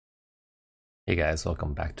Hey guys,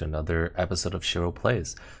 welcome back to another episode of Shiro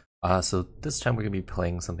Plays. So this time we're going to be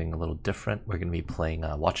playing something a little different. We're going to be playing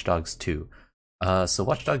Watch Dogs 2. So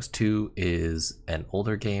Watch Dogs 2 is an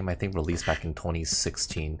older game, I think released back in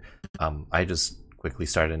 2016. I just quickly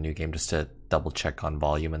started a new game just to double check on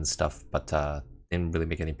volume and stuff, but didn't really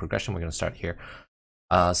make any progression. We're going to start here.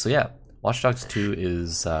 So yeah, Watch Dogs 2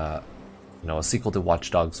 is a sequel to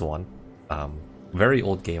Watch Dogs 1. Very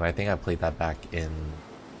old game. I think I played that back in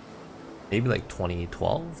maybe like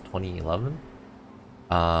 2012, 2011.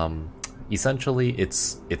 Essentially it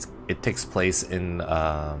takes place in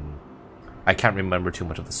I can't remember too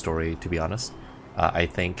much of the story, to be honest. I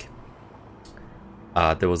think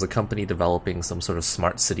there was a company developing some sort of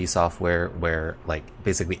smart city software where like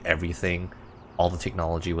basically everything, all the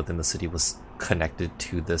technology within the city was connected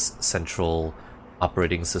to this central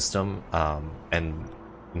operating system, and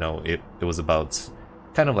it was about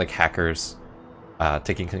kind of like hackers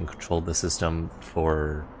taking control of the system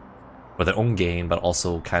for their own gain, but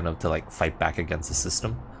also kind of to like fight back against the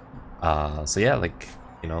system. So yeah,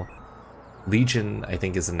 Legion I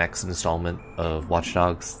think is the next installment of Watch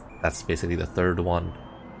Dogs. That's basically the third one,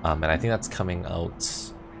 and I think that's coming out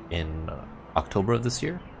in October of this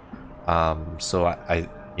year. So I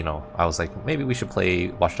was like, maybe we should play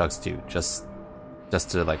Watch Dogs 2 just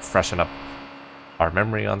to like freshen up our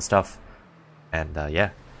memory on stuff. And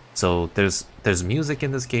yeah, so there's music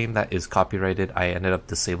in this game that is copyrighted. I ended up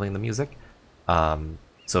disabling the music,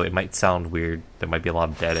 so it might sound weird. There might be a lot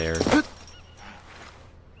of dead air,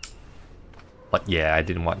 but yeah, I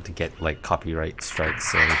didn't want to get like copyright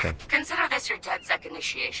strikes or anything. Consider this your DedSec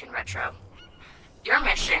initiation, Retro. Your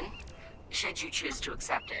mission, should you choose to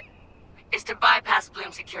accept it, is to bypass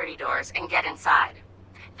Bloom security doors and get inside.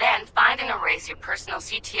 Then find and erase your personal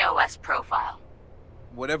CTOS profile.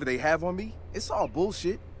 Whatever they have on me, it's all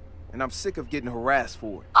bullshit, and I'm sick of getting harassed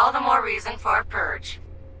for it. All the more reason for a purge.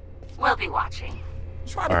 We'll be watching.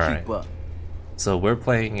 Try to keep up. So we're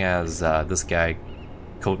playing as this guy,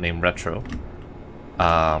 codenamed Retro.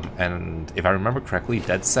 And if I remember correctly,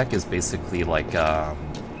 DedSec is basically like, I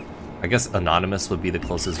guess Anonymous would be the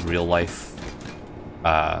closest real-life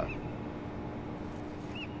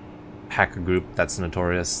hacker group that's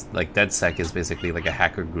notorious. Like, DedSec is basically like a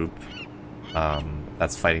hacker group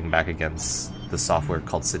that's fighting back against the software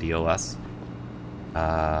called CityOS.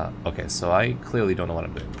 Okay, so I clearly don't know what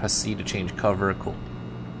I'm doing. Press C to change cover. Cool.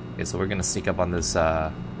 Okay, so we're gonna sneak up on this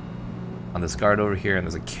guard over here, and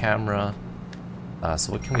there's a camera.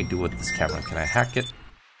 So what can we do with this camera? Can I hack it?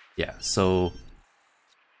 Yeah, so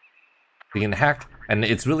we can hack, and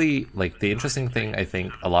it's really like the interesting thing. I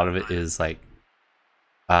think a lot of it is like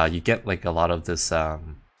you get like a lot of this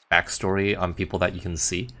backstory on people that you can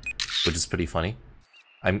see, which is pretty funny.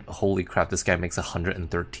 Holy crap, this guy makes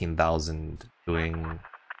 113,000 doing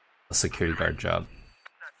a security guard job.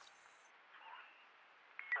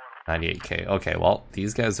 98k. Okay, well,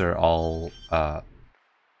 these guys are all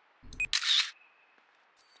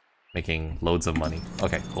making loads of money.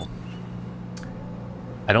 Okay, cool.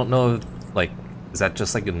 I don't know, like, is that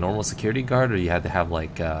just like a normal security guard, or you had to have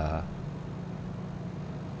like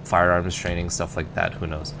firearms training, stuff like that? Who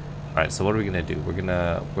knows? Alright, so what are we gonna do?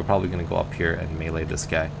 We're probably gonna go up here and melee this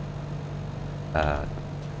guy.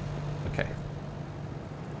 Okay.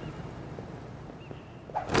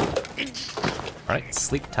 Alright,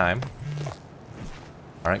 sleep time.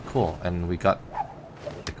 Alright, cool. And we got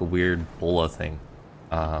like a weird bola thing.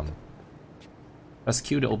 Press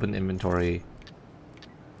Q to open inventory.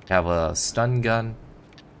 We have a stun gun.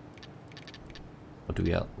 What do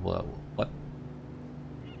we have? What?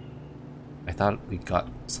 I thought we got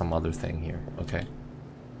some other thing here. Okay.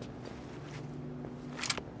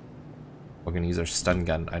 We're gonna use our stun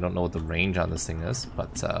gun. I don't know what the range on this thing is,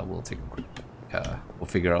 but we'll take a quick. We'll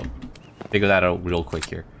figure that out real quick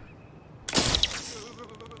here.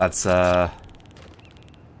 That's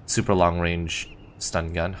super long range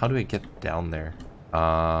stun gun. How do I get down there?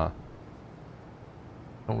 I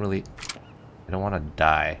don't want to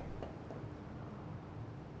die.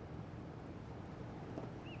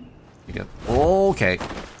 Okay.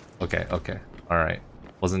 Alright.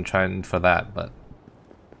 Wasn't trying for that, but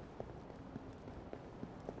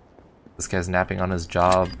this guy's napping on his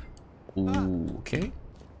job. Ooh, okay.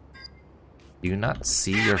 Do you not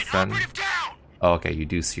see your friend? Oh, okay, you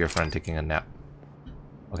do see your friend taking a nap.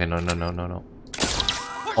 Okay, no.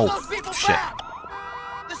 Oh, shit.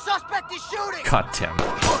 The suspect is shooting. God damn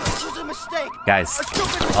it. This was a mistake. Guys.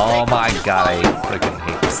 Oh my god, I freaking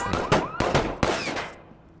hate this thing.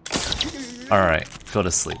 Alright, go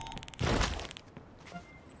to sleep.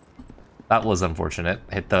 That was unfortunate.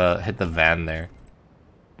 Hit the van there.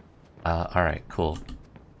 Alright, cool.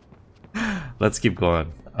 let's keep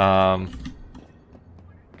going.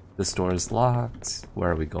 This door is locked.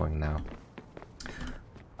 Where are we going now?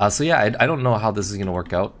 So yeah, I don't know how this is gonna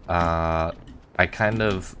work out. I kind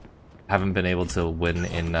of haven't been able to win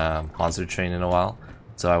in Monster Train in a while,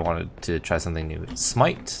 so I wanted to try something new.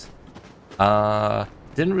 Smite.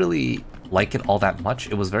 Didn't really like it all that much.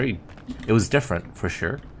 It was different for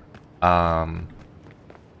sure.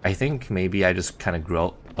 I think maybe I just kind of grew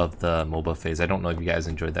out of the MOBA phase. I don't know if you guys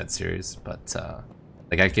enjoyed that series, but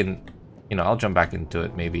like I can, you know, I'll jump back into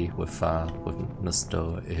it maybe with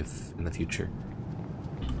Nusto if in the future.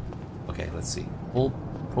 Okay, let's see. Hold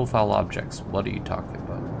profile objects. What are you talking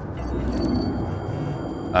about?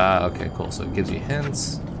 Okay, cool. So it gives you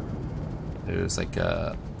hints. There's like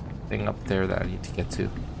a thing up there that I need to get to.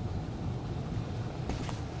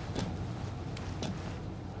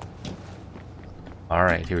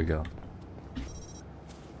 Alright, here we go.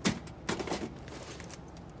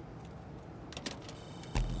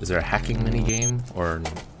 Is there a hacking mini game or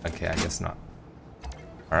okay, I guess not.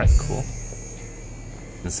 Alright, cool.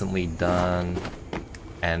 Instantly done.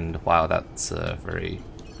 And wow, that's a very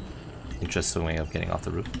interesting way of getting off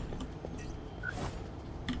the roof.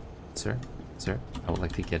 Sir, I would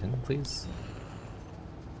like to get in, please.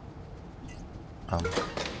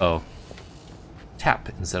 Oh. Tap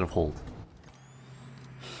instead of hold.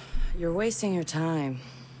 You're wasting your time.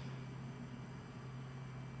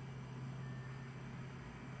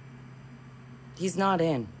 He's not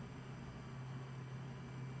in.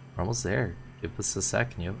 We're almost there. Give us a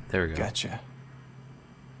second, yo. There we go. Gotcha.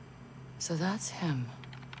 So that's him.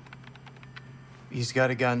 He's got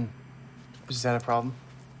a gun. Is that a problem?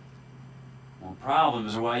 Well,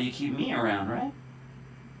 problems are why you keep me around, right?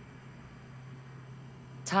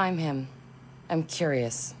 Time him. I'm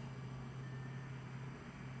curious.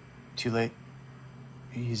 Too late.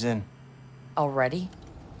 He's in. Already?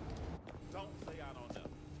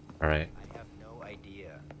 Alright. I have no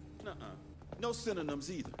idea. No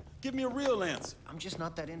synonyms either. Give me a real answer. I'm just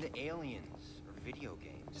not that into aliens or video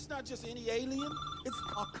games. It's not just any alien. It's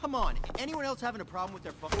Oh, come on. Anyone else having a problem with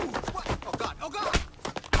their phone? Ooh, what? Oh, God. Oh, God.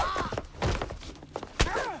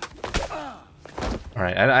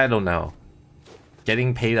 Alright, I don't know.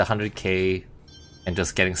 Getting paid 100k and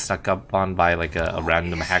just getting stuck up on by like a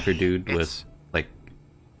random hacker dude with like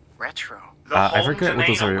Retro. I forget what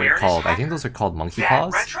those are called. I think those are called monkey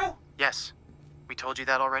paws. Retro? Yes. We told you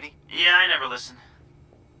that already? Yeah, I never listened.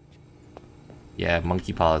 Yeah,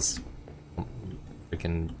 monkey paws.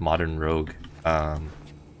 Freaking modern rogue.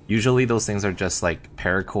 Usually those things are just like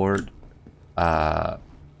paracord,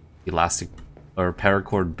 elastic or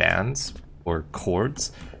paracord bands or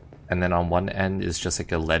cords, and then on one end is just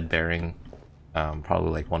like a lead bearing, probably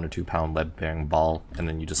like 1 or 2 pound lead bearing ball, and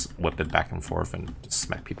then you just whip it back and forth and just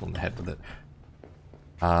smack people in the head with it.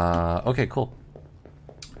 Okay, cool.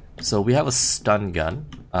 So we have a stun gun.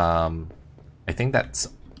 I think that's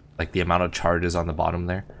like the amount of charges on the bottom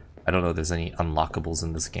there. I don't know if there's any unlockables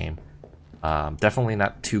in this game. Definitely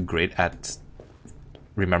not too great at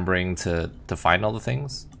remembering to find all the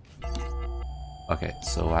things. Okay,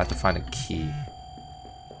 so I have to find a key.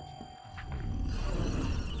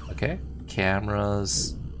 Okay,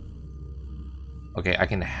 cameras. Okay, I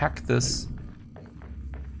can hack this.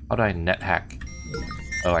 How do I net hack?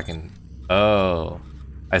 Oh, I can. Oh,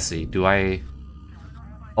 I see. Do I?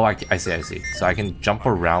 Oh, I see. So I can jump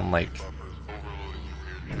around like.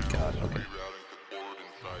 Oh God. Okay.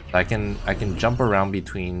 I can jump around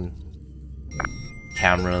between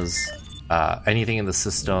cameras, anything in the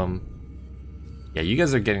system. Yeah, you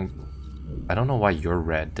guys are getting. I don't know why you're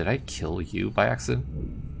red. Did I kill you by accident?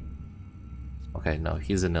 Okay, no,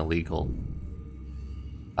 he's an illegal.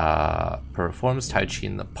 Performs Tai Chi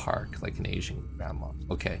in the park like an Asian grandma.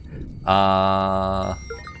 Okay.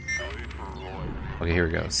 Okay, here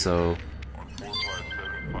we go. So.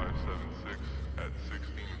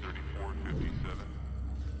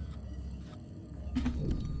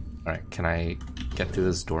 Alright, can I get through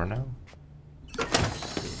this door now?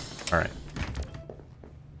 Alright.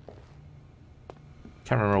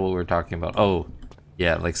 Can't remember what we were talking about. Oh,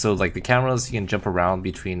 yeah, like so like the cameras, you can jump around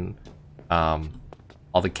between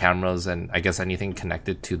all the cameras and I guess anything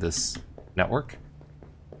connected to this network.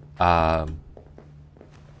 I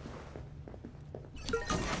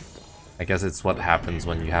guess it's what happens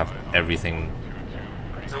when you have everything.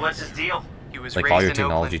 So what's his deal? He was Like raised all your in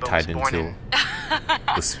technology Oakland, but was tied born into in-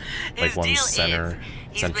 this like His one deal center is,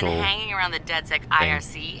 he's central been hanging around the DedSec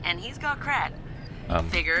IRC, and he's got cred.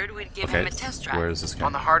 Figured we'd give him okay, a test drive. where is this guy?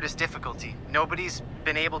 on the hardest difficulty. Nobody's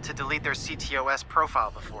been able to delete their CTOS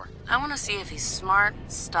profile before. I want to see if he's smart,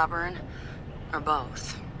 stubborn, or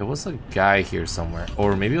both. There was a guy here somewhere.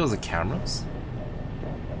 Or maybe it was the cameras?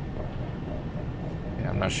 Yeah,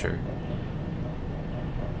 I'm not sure.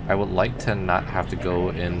 I would like to not have to go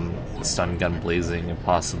in stun gun blazing if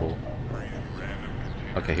possible.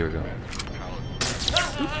 Okay, here we go.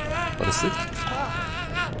 What is it?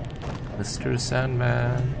 Mr.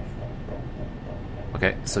 Sandman.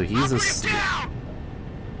 Okay, so he's asleep.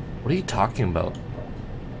 What are you talking about?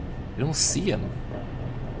 You don't see him.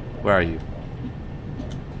 Where are you?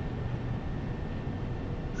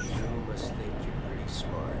 You must think you're pretty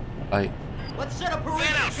smart. Let's set up a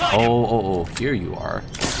race. Oh, here you are.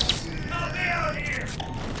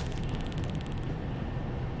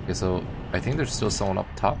 Okay, so I think there's still someone up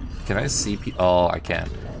top. Can I see oh, I can.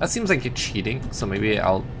 That seems like it's cheating, so maybe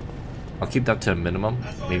I'll keep that to a minimum.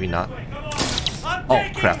 Maybe not. Oh,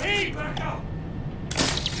 crap.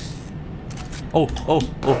 Oh.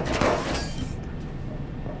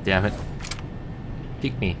 Damn it.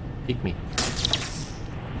 Peek me.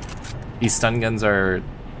 These stun guns are...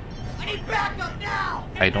 I need backup now.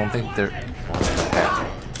 I don't think they're... What the heck?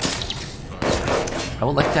 I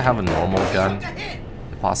would like to have a normal gun,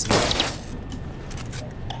 if possible.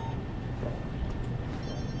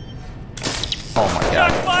 Oh my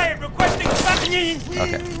god.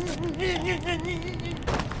 Okay.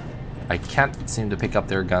 I can't seem to pick up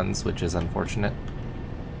their guns, which is unfortunate.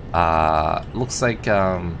 Looks like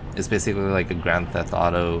it's basically like a Grand Theft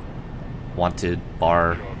Auto wanted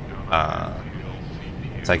bar.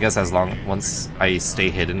 So I guess once I stay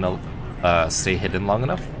hidden long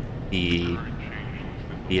enough, the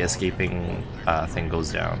escaping thing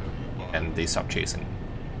goes down and they stop chasing.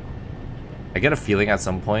 I get a feeling at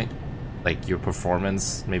some point, like your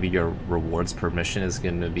performance, maybe your rewards per mission is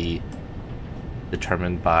going to be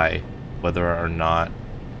determined by whether or not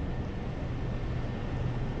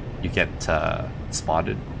you get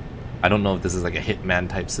spotted. I don't know if this is like a hitman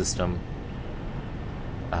type system.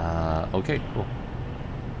 Okay, cool.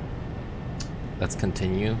 Let's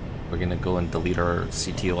continue. We're gonna go and delete our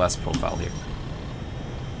CTOS profile here.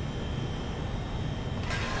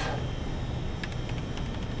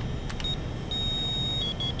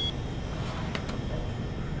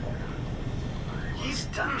 He's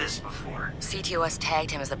done this before. CTOS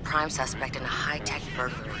tagged him as the prime suspect in a high-tech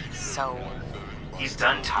burglary, so... He's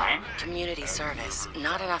done time? Community service.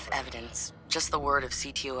 Not enough evidence. Just the word of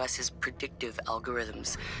CTOS's predictive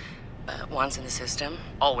algorithms. Once in the system?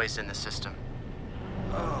 Always in the system.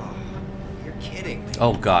 Oh, you're kidding me.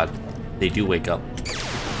 Oh god, they do wake up.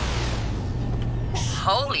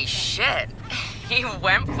 Holy shit! He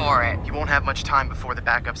went for it. You won't have much time before the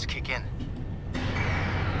backups kick in.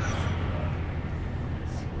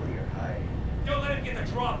 Don't let him get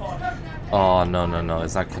the drop on him. Oh no,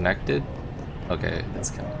 it's not connected? Okay, it's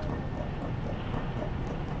connected.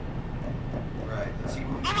 Right, let's see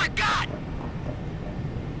what Oh my god!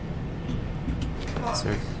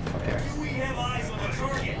 Sir? Okay. We have eyes on the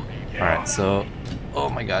target. Alright, so... Oh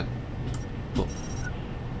my god. Cool.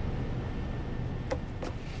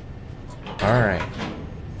 Alright.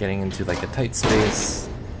 Getting into like a tight space.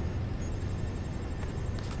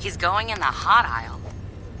 He's going in the hot aisle.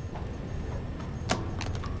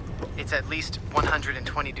 It's at least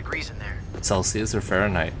 120 degrees in there. Celsius or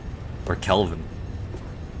Fahrenheit? Or Kelvin?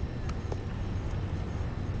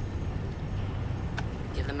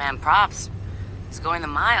 Give the man props. He's going the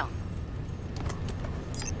mile.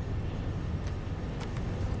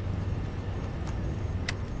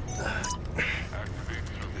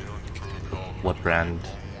 What brand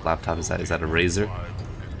laptop is that? Is that a Razer?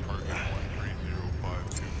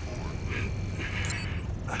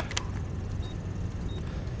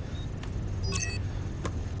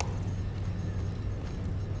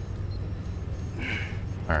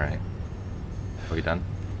 Alright. Are we done?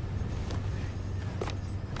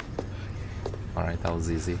 Alright, that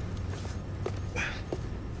was easy.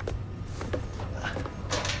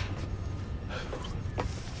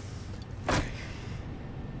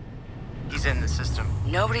 He's in the system.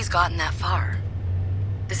 Nobody's gotten that far.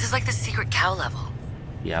 This is like the secret cow level.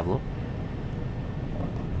 Diablo?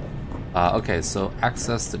 Okay, so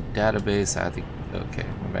access the database. I think. Okay,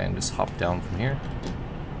 maybe I can just hop down from here.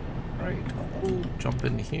 Right. Ooh, jump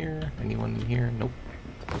in here. Anyone in here? Nope.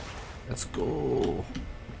 Let's go.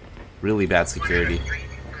 Really bad security.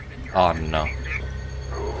 Oh no.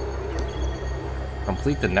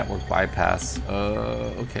 Complete the network bypass.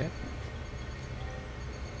 Okay.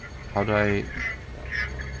 How do I...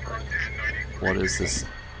 What is this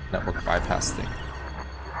network bypass thing?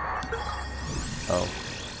 Oh,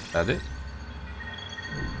 is that it?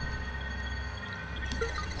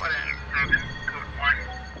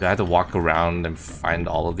 Do I have to walk around and find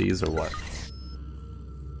all of these or what?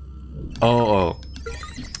 Oh.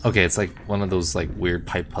 Okay, it's like one of those like weird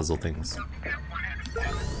pipe puzzle things.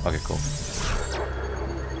 Okay, cool.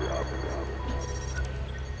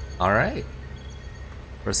 Alright.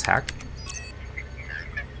 First hack.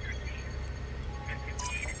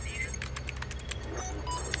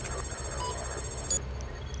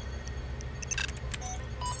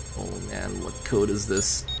 Oh man, what code is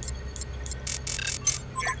this?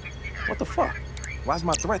 What the fuck? Why's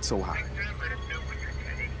my threat so high?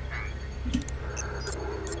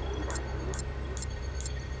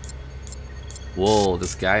 Whoa,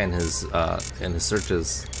 this guy in his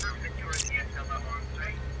searches.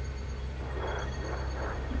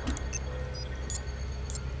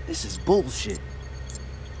 This is bullshit.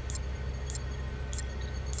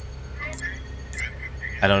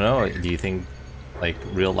 I don't know. Do you think like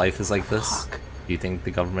real life is like this? Do you think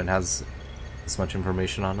the government has this much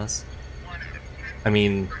information on us? I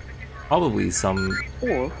mean, probably some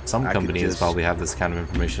companies probably have this kind of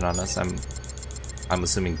information on us. I'm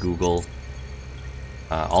assuming Google,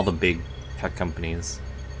 all the big tech companies.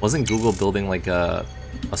 Wasn't Google building like a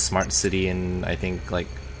smart city in, I think, like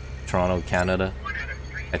Toronto, Canada?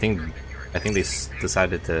 I think they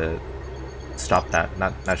decided to stop that.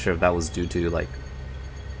 Not sure if that was due to like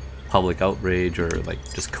public outrage or like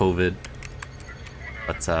just COVID.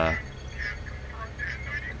 But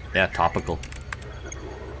yeah, topical.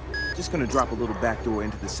 Just gonna drop a little backdoor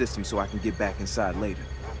into the system so I can get back inside later.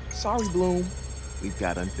 Sorry, Bloom. We've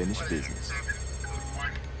got unfinished business.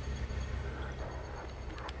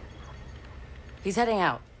 He's heading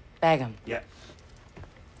out. Bag him. Yeah.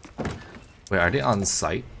 Wait, are they on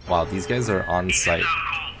site? Wow, these guys are on site.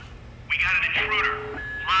 We got an intruder.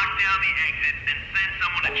 Lock down the exit, then send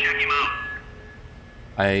someone to check him out.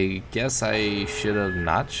 I guess I should have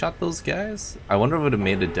not shot those guys. I wonder if it would have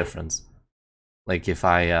made a difference. Like if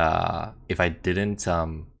I didn't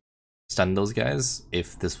stun those guys,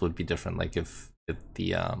 if this would be different. Like if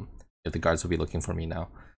the guards would be looking for me now.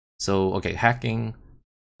 So okay, hacking,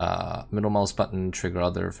 middle mouse button, trigger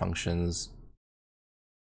other functions.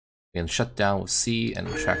 We can shut down with C and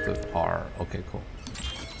retract with R. Okay, cool.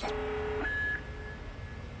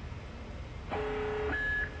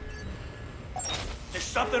 There's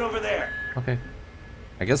something over there. Okay.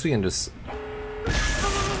 I guess we can just...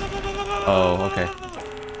 Oh, okay.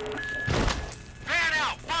 Fan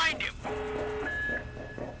out, find him.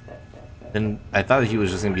 Then I thought he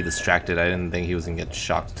was just gonna be distracted. I didn't think he was gonna get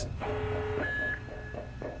shocked.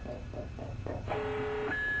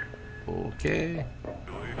 Okay.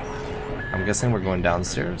 I'm guessing we're going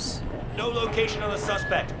downstairs. No location on the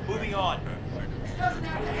suspect. Moving on.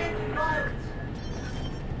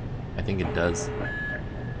 I think it does.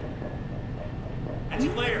 It's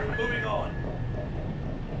clear. Moving on.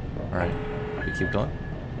 Alright, we keep going.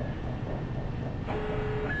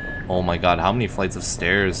 Oh my god, how many flights of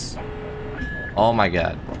stairs? Oh my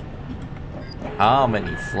god. How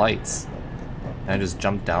many flights? Can I just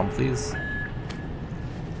jump down, please?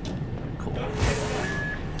 Cool.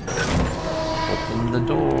 Open the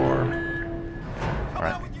door.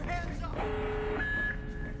 Alright.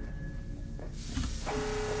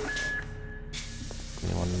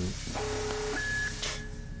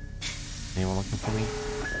 Anyone looking for me?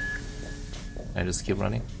 Can I just keep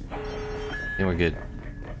running? I think we're good.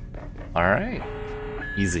 Alright.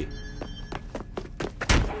 Easy.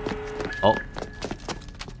 Oh.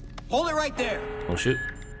 Hold it right there. Oh shoot.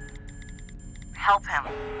 Help him.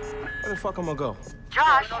 Where the fuck am I gonna go?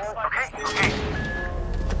 Josh!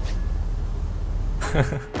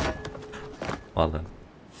 Okay. Well done.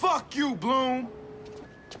 Fuck you, Bloom!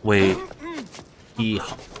 Wait.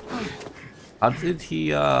 How did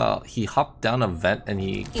he hopped down a vent and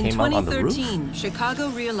he came out on the roof? In 2013, Chicago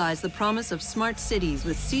realized the promise of smart cities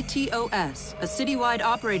with CTOS, a citywide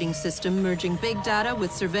operating system merging big data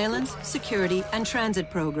with surveillance, security, and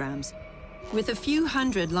transit programs. With a few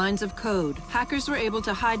hundred lines of code, hackers were able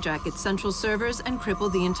to hijack its central servers and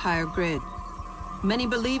cripple the entire grid. Many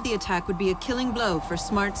believed the attack would be a killing blow for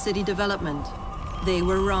smart city development. They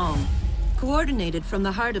were wrong. Coordinated from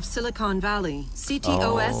the heart of Silicon Valley,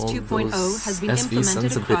 CTOS 2.0 has been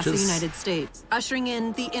implemented across the United States, ushering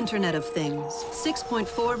in the Internet of Things.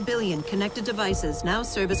 6.4 billion connected devices now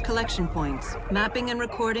serve as collection points, mapping and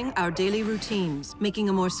recording our daily routines, making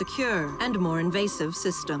a more secure and more invasive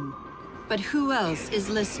system. But who else is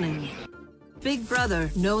listening? Big Brother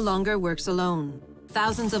no longer works alone.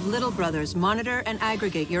 Thousands of little brothers monitor and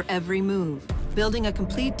aggregate your every move, building a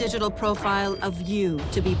complete digital profile of you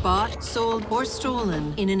to be bought, sold, or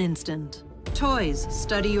stolen in an instant. toys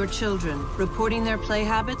study your children, reporting their play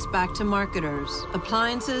habits back to marketers.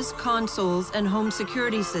 Appliances, consoles, and home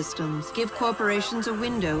security systems give corporations a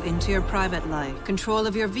window into your private life. Control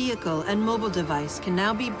of your vehicle and mobile device can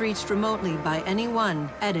now be breached remotely by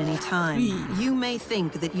anyone at any time. You may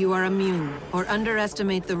think that you are immune or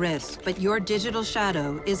underestimate the risk, but your digital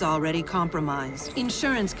shadow is already compromised.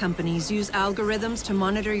 Insurance companies use algorithms to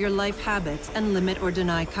monitor your life habits and limit or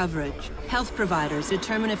deny coverage. Health providers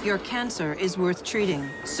determine if your cancer is worth treating.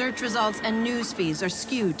 Search results and news feeds are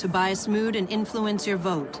skewed to bias mood and influence your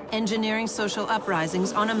vote, engineering social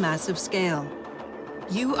uprisings on a massive scale.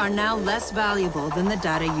 You are now less valuable than the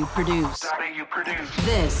data you produce.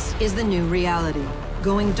 This is the new reality.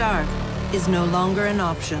 Going dark is no longer an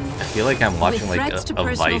option. I feel like I'm watching With like threats to a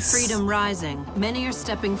personal Vice freedom rising, many are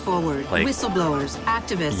stepping forward. like Whistleblowers,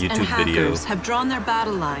 activists, and YouTube hackers video. have drawn their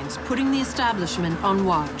battle lines, putting the establishment on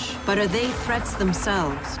watch. But are they threats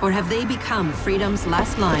themselves, or have they become freedom's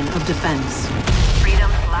last line of defense?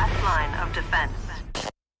 Freedom's last line of defense.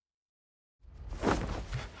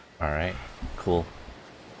 Alright, cool.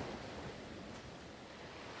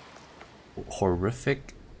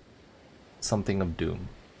 Horrific something of doom.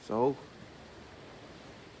 So,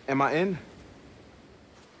 am I in?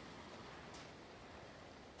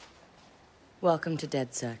 Welcome to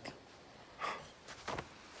DedSec.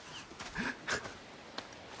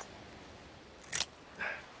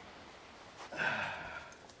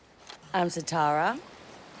 I'm Satara.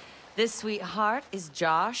 This sweetheart is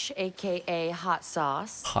Josh, aka Hot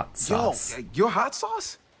Sauce. Hot sauce. Yo, you're hot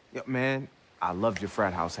sauce? Yo, man, I loved your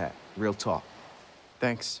frat house hat. Real talk.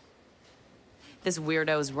 Thanks. This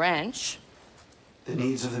weirdo's Wrench. The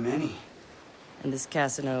needs of the many. And this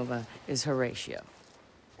Casanova is Horatio.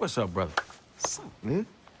 What's up, brother? What's up, man?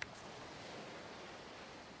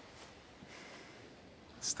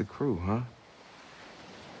 It's the crew, huh?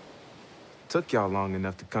 Took y'all long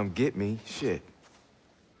enough to come get me. Shit.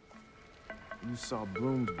 You saw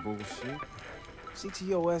Bloom's bullshit.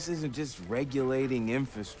 CTOS isn't just regulating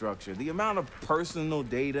infrastructure. The amount of personal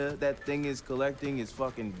data that thing is collecting is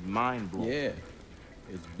fucking mind-blowing. Yeah.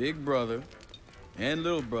 It's Big Brother and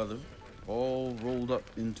Little Brother all rolled up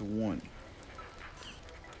into one.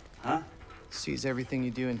 Huh? Sees everything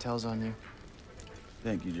you do and tells on you.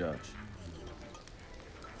 Thank you, Josh.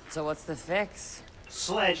 So what's the fix?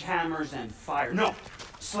 Sledgehammers and fire. No!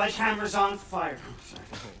 Sledgehammers on fire. I'm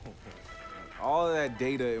sorry. All of that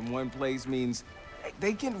data in one place means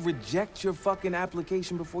they can reject your fucking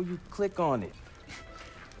application before you click on it.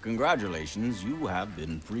 Congratulations, you have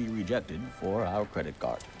been pre-rejected for our credit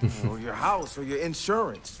card. Or your house, or your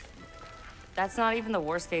insurance. That's not even the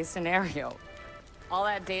worst case scenario. All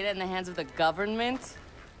that data in the hands of the government,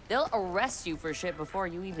 they'll arrest you for shit before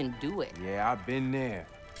you even do it. Yeah, I've been there.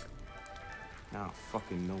 Now I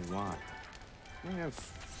fucking know why. Man,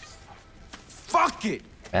 fuck it!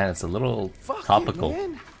 Man, it's a little Fuck topical. it,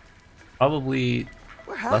 man. Probably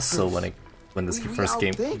We're less so hackers. when this We first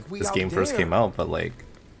game outthink, we this game out first there. came out, but like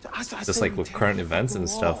I just say like we with take current the events fucking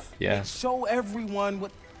and law. stuff, yeah. And show everyone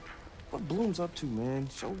what Bloom's up to, man.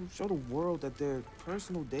 Show the world that their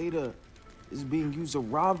personal data is being used to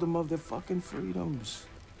rob them of their fucking freedoms.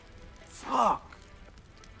 Fuck.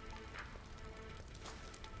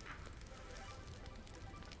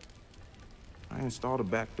 I installed a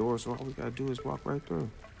back door, so all we gotta do is walk right through.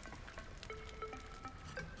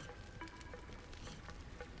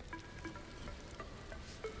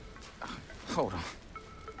 Hold on.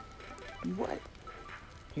 You what?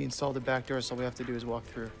 He installed the back door, so all we have to do is walk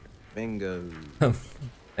through. Bingo.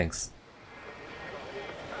 Thanks.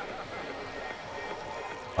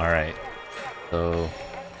 Alright. So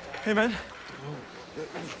Hey, man. Do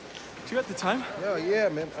you got the time? Yeah,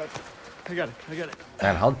 man. I got it.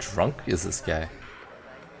 man, how drunk is this guy?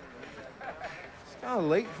 It's kind of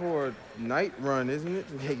late for a night run, isn't it?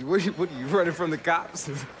 Hey, what are you running from the cops?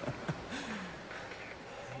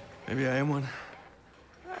 Maybe I am one.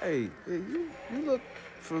 Hey, you look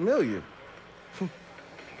familiar.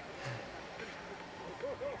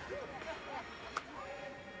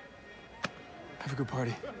 Have a good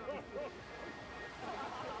party.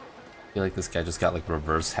 I feel like this guy just got like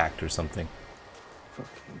reverse hacked or something.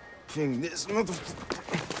 Fucking ping this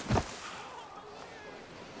motherfucker.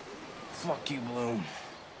 Fuck you, Bloom.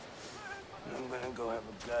 I'm gonna go have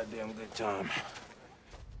a goddamn good time.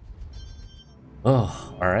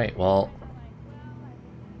 Oh, alright, well.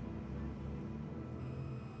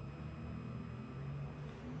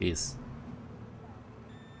 Jeez.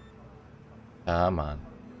 Come on.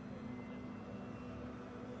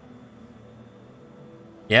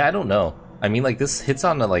 Yeah, I don't know. I mean, like, this hits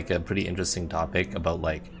on a, like, a pretty interesting topic about,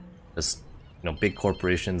 like, just you know, big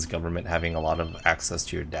corporations, government having a lot of access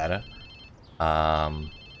to your data.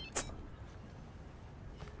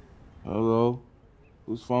 Hello?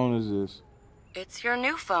 Whose phone is this? It's your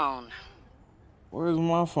new phone. Where's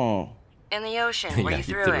my phone? In the ocean, where Yeah, you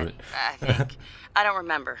he threw threw it, it. I think. I don't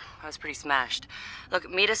remember. I was pretty smashed. Look,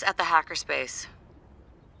 meet us at the hackerspace.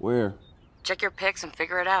 Where? Check your pics and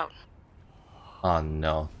figure it out. Oh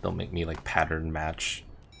no, don't make me like pattern match.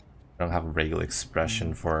 I don't have a regular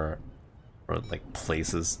expression for like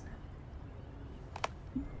places.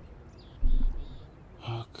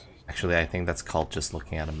 Okay. Actually, I think that's called just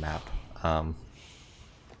looking at a map.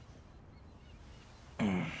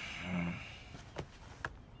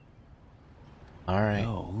 Alright.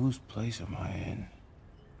 Yo, whose place am I in?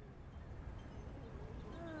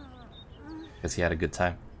 Guess he had a good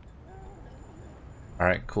time.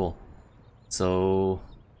 Alright, cool. So...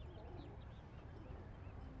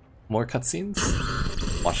 more cutscenes?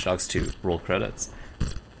 Watch Dogs 2. Roll credits.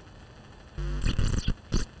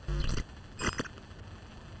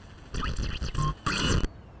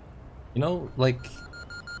 You know, like,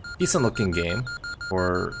 decent looking game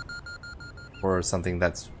for something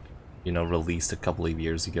that's, you know, released a couple of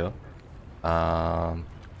years ago. But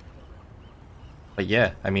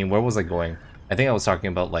yeah, I mean, where was I going? I think I was talking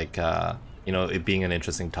about like, you know, it being an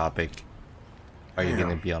interesting topic. Are you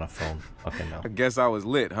gonna be on a phone? Okay, no. I guess I was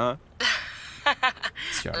lit, huh?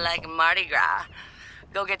 Like Mardi Gras.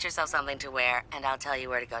 Go get yourself something to wear, and I'll tell you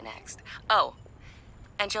where to go next. Oh,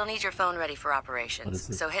 and you'll need your phone ready for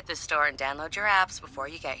operations. So hit the store and download your apps before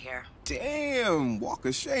you get here. Damn, walk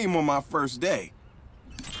of shame on my first day.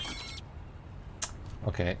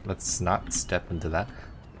 Okay, let's not step into that.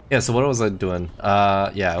 Yeah, so what was I doing?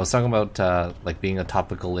 Yeah, I was talking about like being a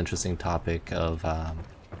topical, interesting topic of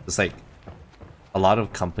just like a lot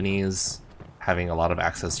of companies having a lot of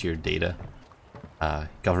access to your data,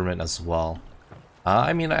 government as well.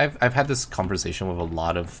 I mean, I've had this conversation with a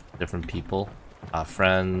lot of different people,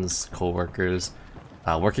 friends, co-workers,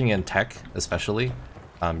 working in tech especially.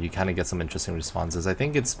 You kind of get some interesting responses. I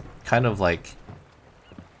think it's kind of like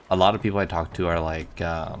a lot of people I talk to are like,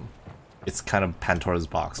 it's kind of Pandora's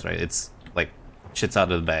box, right? It's like shit's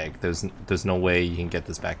out of the bag. There's no way you can get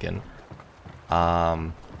this back in.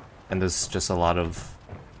 And there's just a lot of,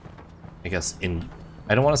 I guess,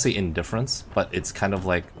 I don't want to say indifference, but it's kind of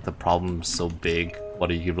like the problem's so big, what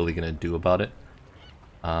are you really gonna do about it?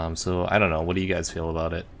 So I don't know, what do you guys feel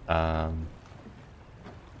about it?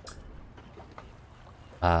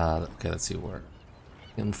 Okay, let's see, we're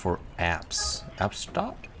in for apps.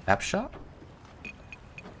 App shop?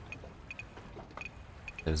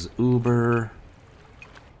 There's Uber.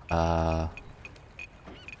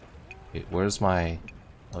 Wait, where's my...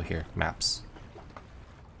 oh, here, maps.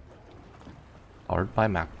 Powered by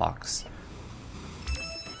Mapbox.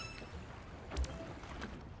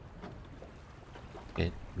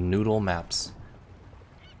 Okay, Noodle Maps.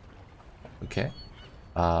 Okay.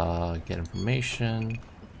 Get information.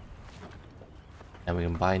 And we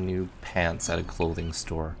can buy new pants at a clothing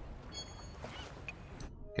store.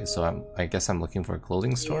 Okay, so I guess I'm looking for a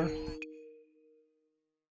clothing store.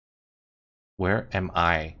 Where am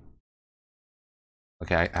I?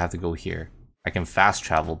 Okay, I have to go here. I can fast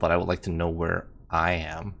travel, but I would like to know where I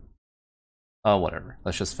am. Oh, whatever.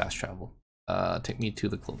 Let's just fast travel. Take me to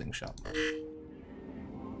the clothing shop.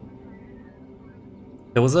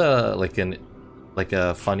 There was a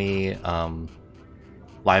funny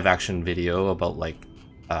live action video about like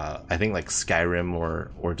I think like Skyrim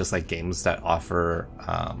or just like games that offer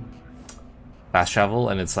fast travel,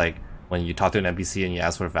 and it's like when you talk to an NPC and you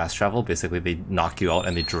ask for fast travel, basically they knock you out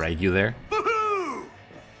and they drag you there.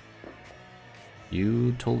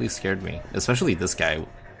 You totally scared me, especially this guy.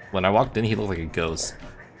 When I walked in, he looked like a ghost.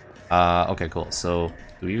 Okay, cool. So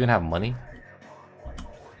do we even have money?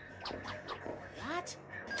 What?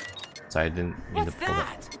 Sorry, I didn't mean to pull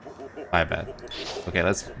it. My bad. Okay,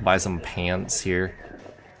 let's buy some pants here.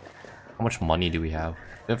 How much money do we have?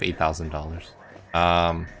 We have $8,000.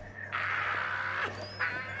 I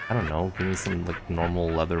don't know. Give me some like normal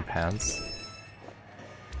leather pants.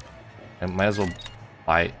 I might as well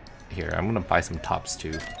buy. Here, I'm gonna buy some tops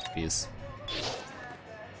too, please.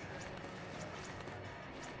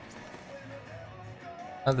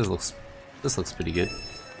 Oh, this looks pretty good.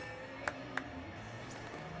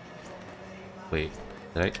 Wait,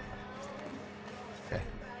 did I? Okay.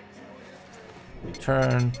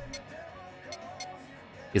 Return.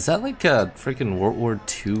 Is that like a freaking World War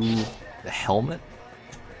II helmet?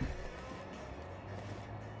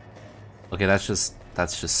 Okay, that's just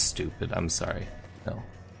stupid. I'm sorry. No.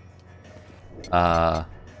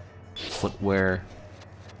 Footwear.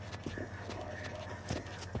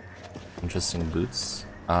 interesting boots.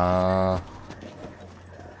 Yeah,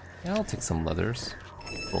 I'll take some leathers.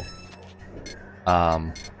 Cool.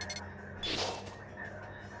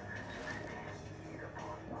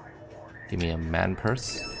 Give me a man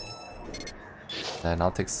purse. Then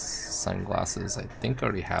I'll take sunglasses. I think I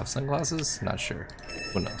already have sunglasses. Not sure.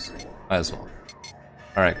 Who knows? Might as well.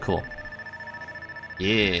 Alright, cool.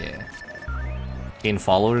 Yeah. Gain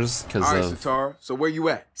followers because All right, of... Satara, so where you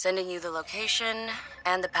at? Sending you the location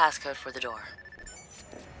and the passcode for the door.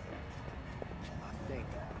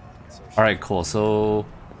 Alright, cool. So...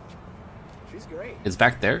 it's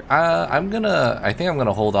back there. I think I'm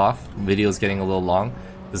gonna hold off. The video's getting a little long.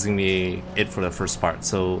 This is gonna be it for the first part.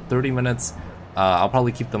 So 30 minutes. I'll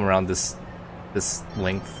probably keep them around this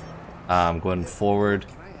length going forward.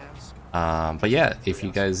 But yeah, if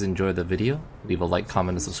you guys enjoyed the video, leave a like,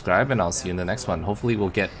 comment, and subscribe, and I'll see you in the next one. Hopefully we'll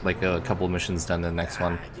get like a couple of missions done in the next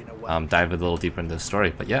one. Dive a little deeper into the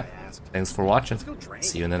story. But yeah, thanks for watching.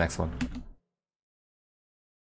 See you in the next one.